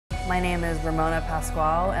My name is Ramona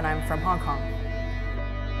Pasquale and I'm from Hong Kong.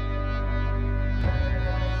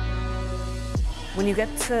 When you get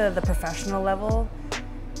to the professional level,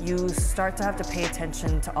 you start to have to pay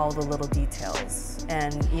attention to all the little details.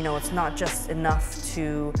 And it's not just enough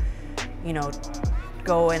to,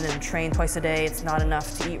 go in and train twice a day. It's not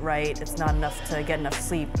enough to eat right. It's not enough to get enough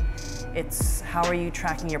sleep. It's how are you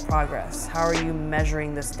tracking your progress? How are you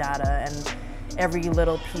measuring this data? And every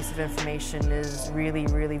little piece of information is really,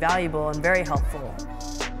 really valuable and very helpful.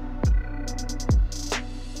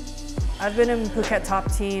 I've been in Phuket top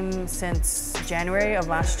team since January of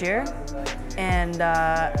last year. And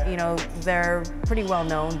they're pretty well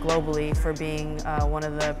known globally for being one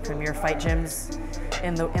of the premier fight gyms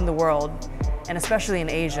in the world, and especially in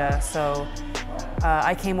Asia. So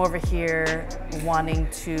I came over here wanting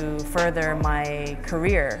to further my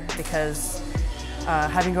career because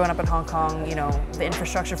having grown up in Hong Kong, the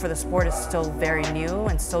infrastructure for the sport is still very new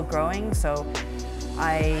and still growing. So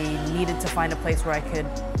I needed to find a place where I could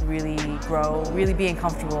really grow, really being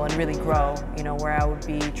comfortable and really grow, where I would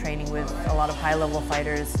be training with a lot of high-level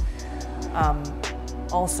fighters,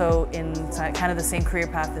 also in kind of the same career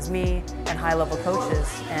path as me, and high-level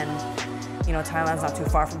coaches. And Thailand's not too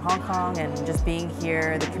far from Hong Kong, and just being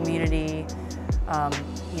here, the community,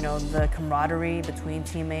 the camaraderie between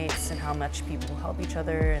teammates and how much people help each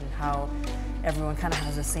other and how everyone kind of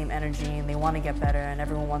has the same energy and they want to get better and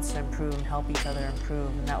everyone wants to improve and help each other improve,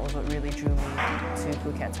 and that was what really drew me to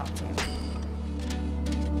Phuket top team.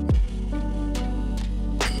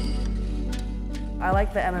 I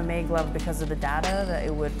like the MMA glove because of the data that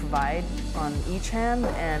it would provide on each hand,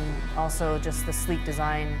 and also just the sleek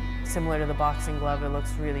design, similar to the boxing glove. It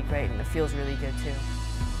looks really great and it feels really good too.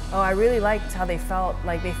 Oh, I really liked how they felt.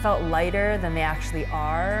 Like they felt lighter than they actually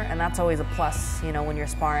are, and that's always a plus, when you're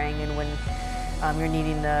sparring and when you're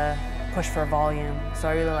needing to push for volume. So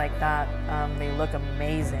I really like that. They look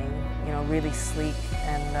amazing, really sleek,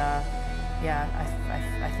 and yeah,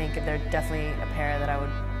 I think they're definitely a pair that I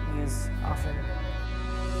would use often.